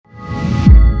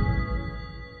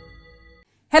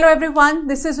Hello everyone,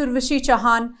 this is Urvashi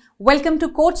Chauhan. Welcome to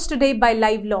Courts Today by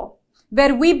Live Law,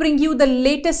 where we bring you the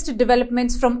latest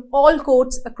developments from all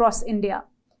courts across India.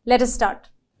 Let us start.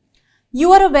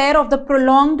 You are aware of the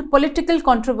prolonged political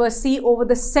controversy over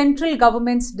the central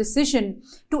government's decision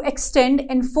to extend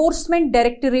Enforcement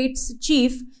Directorate's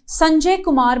Chief Sanjay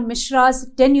Kumar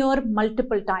Mishra's tenure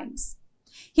multiple times.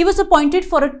 He was appointed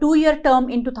for a 2-year term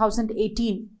in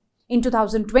 2018. In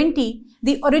 2020,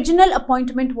 the original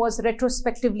appointment was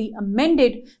retrospectively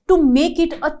amended to make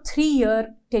it a 3-year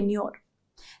tenure.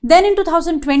 Then in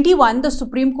 2021, the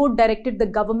Supreme Court directed the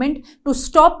government to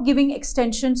stop giving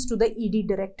extensions to the ED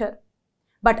director.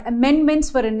 But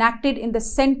amendments were enacted in the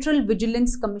Central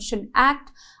Vigilance Commission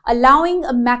Act, allowing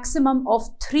a maximum of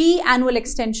 3 annual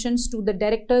extensions to the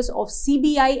directors of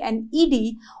CBI and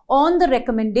ED on the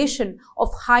recommendation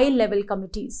of high-level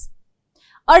committees.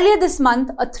 Earlier this month,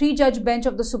 a 3-judge bench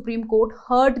of the Supreme Court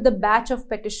heard the batch of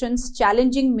petitions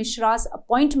challenging Mishra's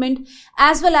appointment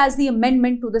as well as the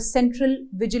amendment to the Central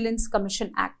Vigilance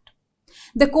Commission Act.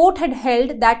 The court had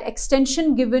held that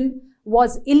extension given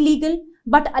was illegal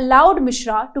but allowed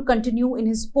Mishra to continue in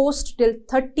his post till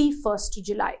 31st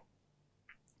July.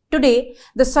 Today,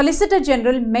 the Solicitor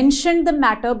General mentioned the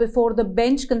matter before the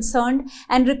bench concerned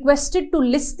and requested to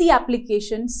list the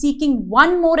application seeking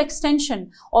one more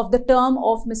extension of the term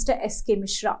of Mr. S.K.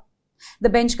 Mishra. The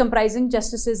bench comprising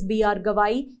Justices B.R.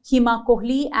 Gawai, Hima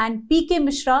Kohli and P.K.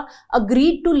 Mishra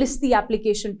agreed to list the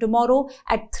application tomorrow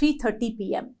at 3:30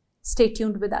 p.m. Stay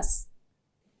tuned with us.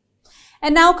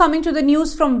 And now coming to the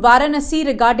news from Varanasi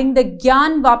regarding the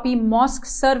Gyanvapi Mosque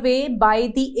survey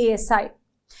by the ASI.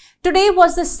 Today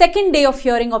was the second day of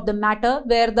hearing of the matter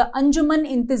where the Anjuman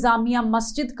Intizamiya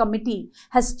Masjid Committee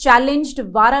has challenged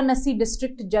Varanasi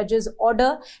District Judge's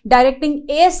order directing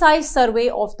ASI survey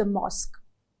of the mosque.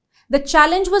 The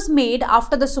challenge was made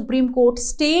after the Supreme Court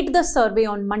stayed the survey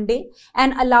on Monday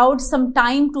and allowed some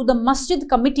time to the Masjid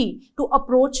Committee to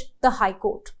approach the High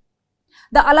Court.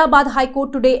 The Allahabad High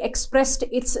Court today expressed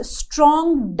its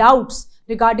strong doubts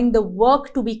regarding the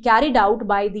work to be carried out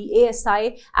by the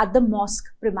ASI at the mosque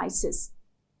premises.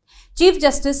 Chief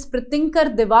Justice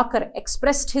Pritinkar Divakar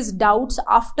expressed his doubts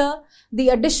after the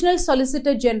Additional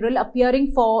Solicitor General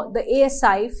appearing for the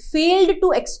ASI failed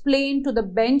to explain to the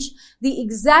bench the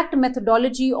exact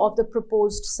methodology of the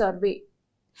proposed survey.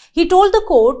 He told the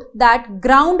court that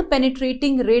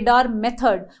ground-penetrating radar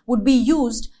method would be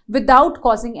used without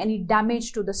causing any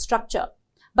damage to the structure,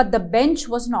 but the bench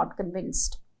was not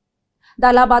convinced. The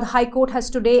Allahabad High Court has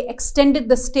today extended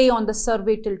the stay on the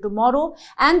survey till tomorrow,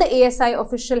 and the ASI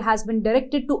official has been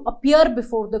directed to appear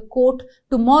before the court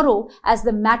tomorrow as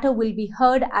the matter will be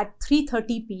heard at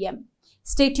 3:30 p.m.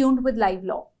 Stay tuned with Live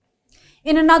Law.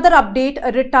 In another update,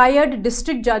 a retired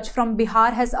district judge from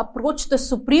Bihar has approached the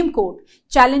Supreme Court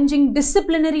challenging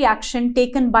disciplinary action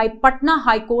taken by Patna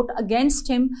High Court against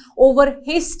him over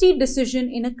hasty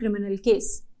decision in a criminal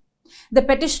case. The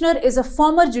petitioner is a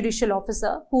former judicial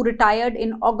officer who retired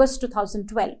in August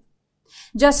 2012.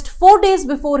 Just 4 days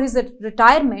before his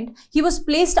retirement, he was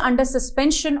placed under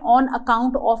suspension on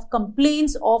account of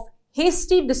complaints of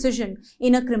hasty decision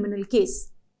in a criminal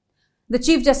case. The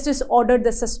Chief Justice ordered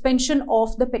the suspension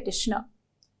of the petitioner.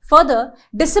 Further,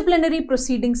 disciplinary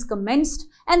proceedings commenced,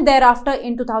 and thereafter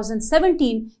in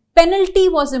 2017, penalty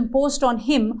was imposed on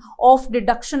him of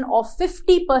deduction of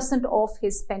 50% of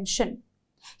his pension.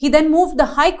 He then moved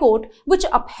the High Court, which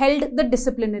upheld the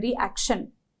disciplinary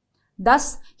action.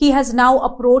 Thus, he has now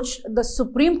approached the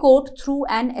Supreme Court through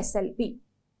an SLP.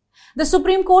 The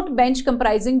Supreme Court bench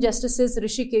comprising Justices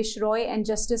Rishikesh Roy and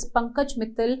Justice Pankaj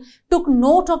Mittal took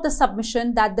note of the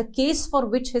submission that the case for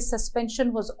which his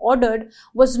suspension was ordered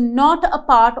was not a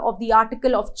part of the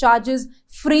article of charges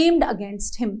framed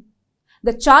against him.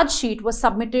 The charge sheet was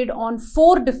submitted on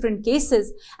 4 different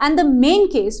cases, and the main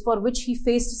case for which he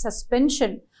faced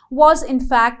suspension was in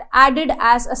fact added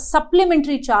as a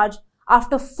supplementary charge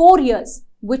after 4 years,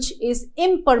 which is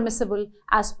impermissible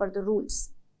as per the rules.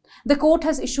 The court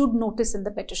has issued notice in the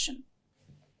petition.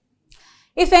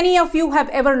 If any of you have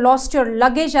ever lost your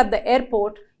luggage at the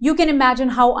airport, you can imagine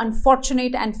how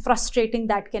unfortunate and frustrating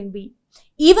that can be.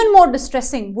 Even more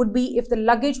distressing would be if the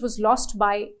luggage was lost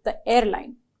by the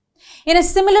airline. In a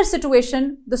similar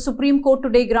situation, the Supreme Court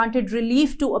today granted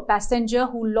relief to a passenger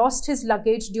who lost his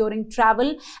luggage during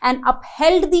travel and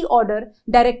upheld the order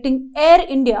directing Air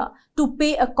India to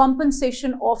pay a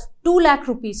compensation of 2 lakh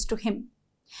rupees to him.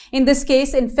 In this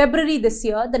case, in February this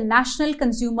year, the National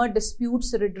Consumer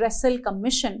Disputes Redressal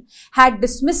Commission had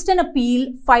dismissed an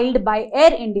appeal filed by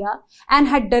Air India and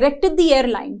had directed the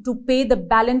airline to pay the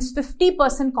balance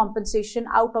 50% compensation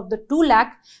out of the 2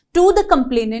 lakh to the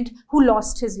complainant who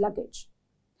lost his luggage.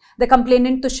 The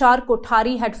complainant Tushar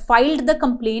Kothari had filed the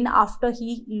complaint after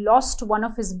he lost one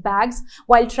of his bags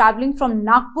while travelling from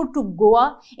Nagpur to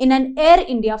Goa in an Air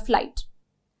India flight.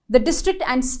 The district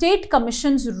and state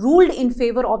commissions ruled in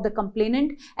favour of the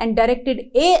complainant and directed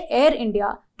Air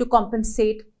India to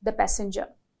compensate the passenger.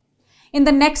 In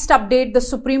the next update, the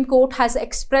Supreme Court has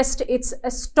expressed its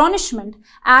astonishment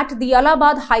at the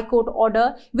Allahabad High Court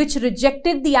order which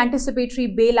rejected the anticipatory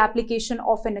bail application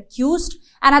of an accused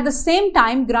and at the same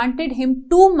time granted him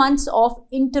 2 months of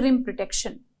interim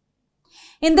protection.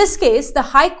 In this case, the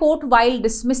High Court, while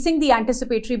dismissing the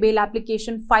anticipatory bail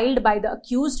application filed by the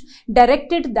accused,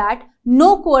 directed that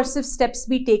no coercive steps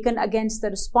be taken against the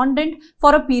respondent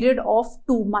for a period of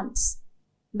 2 months.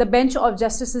 The bench of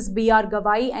Justices B.R.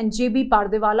 Gawai and J.B.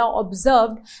 Pardewala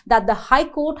observed that the High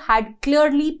Court had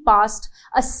clearly passed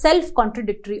a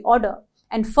self-contradictory order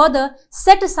and further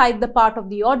set aside the part of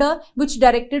the order which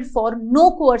directed for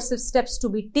no coercive steps to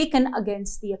be taken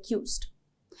against the accused.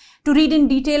 To read in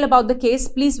detail about the case,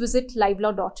 please visit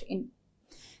livelaw.in.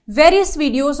 Various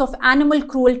videos of animal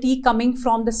cruelty coming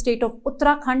from the state of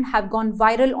Uttarakhand have gone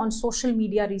viral on social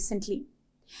media recently.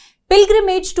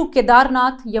 Pilgrimage to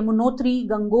Kedarnath, Yamunotri,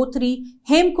 Gangotri,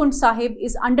 Hemkund Sahib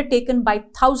is undertaken by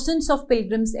thousands of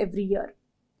pilgrims every year.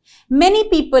 Many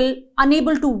people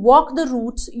unable to walk the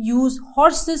routes use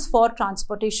horses for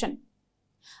transportation.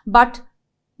 But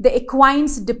the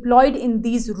equines deployed in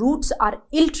these routes are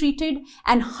ill-treated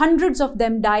and hundreds of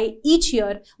them die each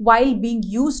year while being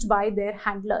used by their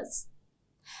handlers.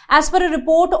 As per a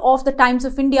report of the Times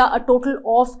of India, a total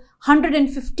of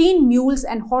 115 mules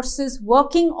and horses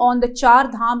working on the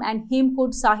Char Dham and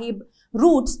Hemkund Sahib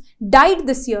routes died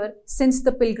this year since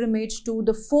the pilgrimage to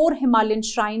the 4 Himalayan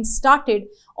shrines started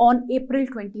on April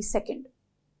 22nd.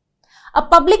 A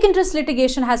public interest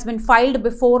litigation has been filed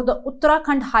before the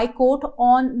Uttarakhand High Court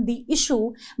on the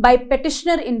issue by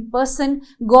petitioner in person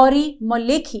Gauri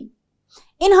Molekhi.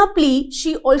 In her plea,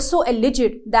 she also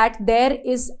alleged that there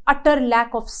is utter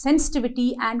lack of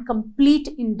sensitivity and complete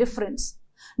indifference,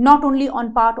 not only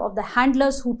on part of the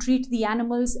handlers who treat the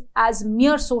animals as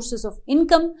mere sources of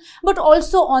income, but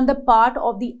also on the part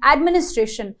of the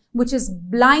administration, which is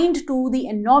blind to the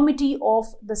enormity of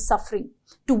the suffering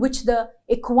to which the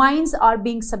equines are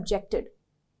being subjected.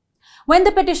 When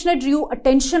the petitioner drew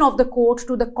attention of the court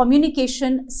to the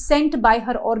communication sent by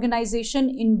her organization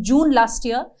in June last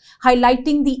year,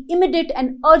 highlighting the immediate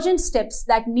and urgent steps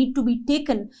that need to be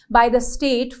taken by the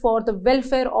state for the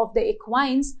welfare of the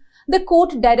equines, the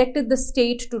court directed the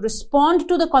state to respond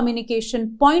to the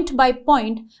communication point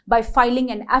by filing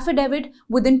an affidavit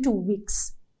within 2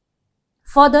 weeks.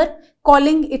 Further,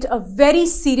 calling it a very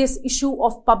serious issue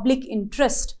of public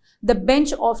interest, the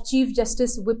bench of Chief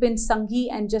Justice Vipin Sanghi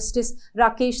and Justice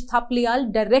Rakesh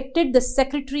Thapliyal directed the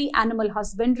Secretary Animal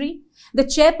Husbandry, the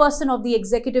Chairperson of the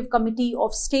Executive Committee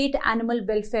of State Animal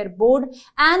Welfare Board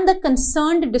and the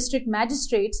concerned district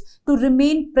magistrates to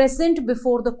remain present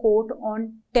before the court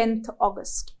on 10th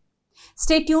August.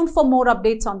 Stay tuned for more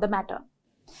updates on the matter.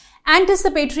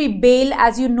 Anticipatory bail,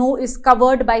 as you know, is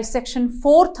covered by Section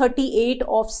 438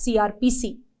 of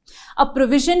CRPC. A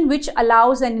provision which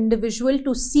allows an individual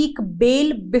to seek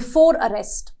bail before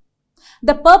arrest.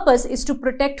 The purpose is to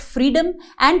protect freedom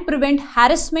and prevent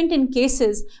harassment in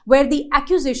cases where the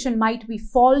accusation might be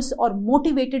false or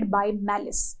motivated by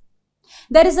malice.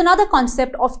 There is another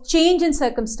concept of change in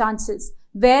circumstances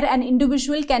where an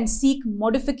individual can seek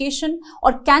modification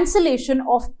or cancellation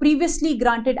of previously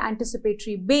granted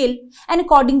anticipatory bail and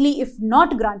accordingly, if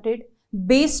not granted,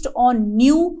 based on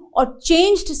new or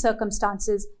changed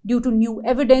circumstances due to new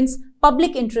evidence,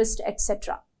 public interest,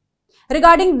 etc.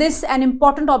 Regarding this, an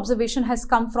important observation has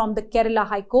come from the Kerala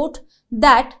High Court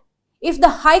that if the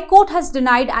High Court has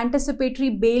denied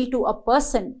anticipatory bail to a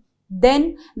person,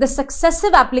 then the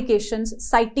successive applications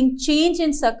citing change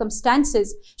in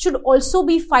circumstances should also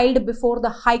be filed before the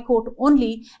High Court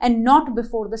only and not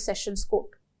before the Sessions Court.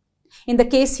 In the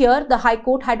case here, the High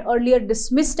Court had earlier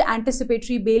dismissed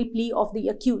anticipatory bail plea of the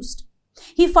accused.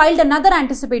 He filed another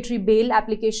anticipatory bail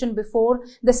application before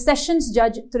the Sessions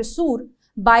Judge Thrissur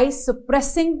by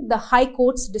suppressing the High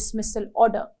Court's dismissal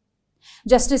order.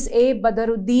 Justice A.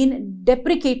 Badaruddin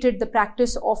deprecated the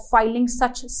practice of filing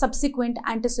such subsequent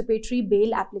anticipatory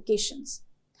bail applications.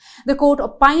 The court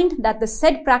opined that the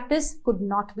said practice could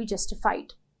not be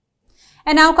justified.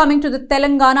 And now coming to the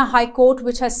Telangana High Court,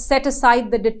 which has set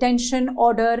aside the detention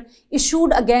order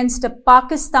issued against a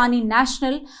Pakistani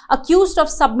national accused of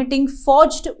submitting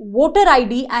forged voter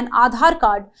ID and Aadhaar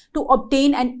card to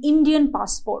obtain an Indian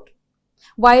passport.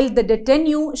 While the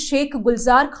détenu Sheikh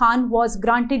Gulzar Khan was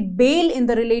granted bail in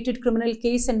the related criminal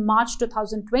case in March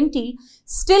 2020,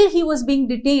 still he was being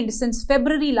detained since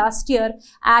February last year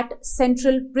at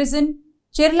Central Prison,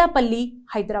 Cherlapalli,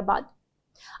 Hyderabad.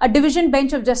 A division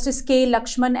bench of Justice K.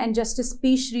 Lakshman and Justice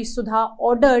P. Shri Sudha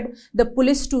ordered the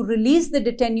police to release the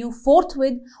détenu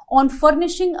forthwith on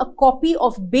furnishing a copy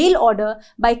of bail order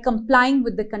by complying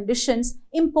with the conditions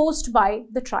imposed by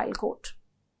the trial court.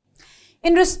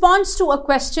 In response to a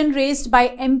question raised by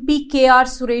MP K.R.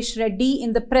 Suresh Reddy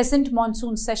in the present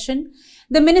monsoon session,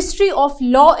 the Ministry of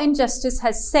Law and Justice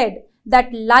has said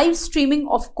that live streaming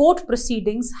of court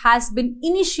proceedings has been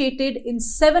initiated in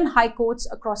 7 high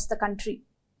courts across the country.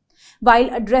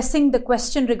 While addressing the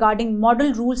question regarding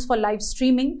model rules for live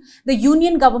streaming, the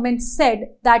Union government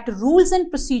said that rules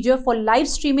and procedure for live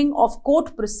streaming of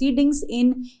court proceedings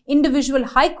in individual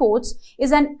high courts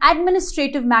is an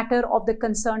administrative matter of the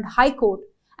concerned high court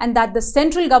and that the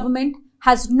central government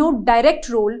has no direct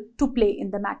role to play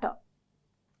in the matter.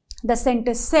 The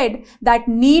centre said that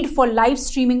need for live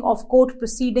streaming of court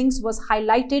proceedings was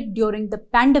highlighted during the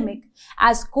pandemic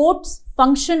as courts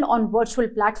functioned on virtual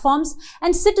platforms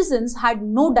and citizens had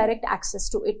no direct access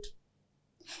to it.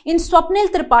 In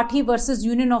Swapnil Tripathi versus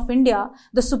Union of India,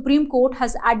 the Supreme Court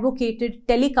has advocated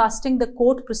telecasting the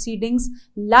court proceedings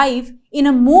live in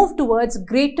a move towards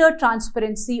greater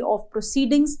transparency of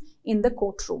proceedings in the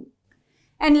courtroom.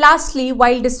 And lastly,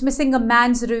 while dismissing a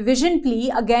man's revision plea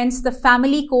against the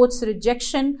family court's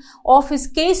rejection of his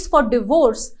case for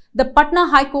divorce, the Patna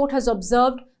High Court has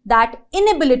observed that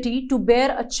inability to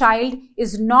bear a child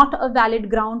is not a valid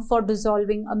ground for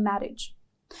dissolving a marriage.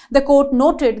 The court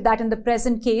noted that in the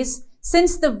present case,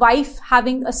 since the wife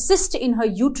having a cyst in her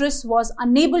uterus was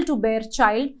unable to bear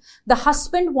child, the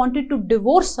husband wanted to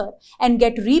divorce her and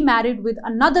get remarried with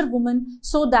another woman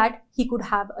so that he could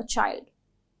have a child.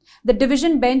 The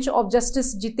division bench of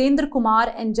Justice Jitendra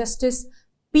Kumar and Justice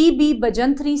P.B.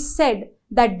 Bajantri said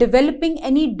that developing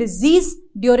any disease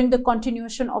during the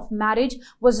continuation of marriage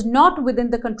was not within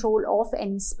the control of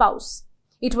any spouse.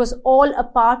 It was all a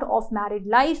part of married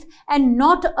life and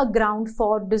not a ground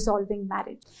for dissolving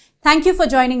marriage. Thank you for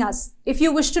joining us. If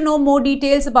you wish to know more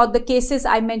details about the cases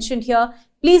I mentioned here,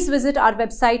 please visit our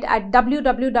website at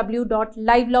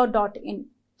www.livelaw.in.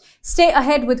 Stay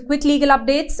ahead with quick legal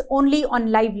updates only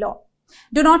on Live Law.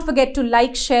 Do not forget to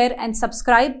like, share and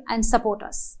subscribe and support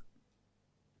us.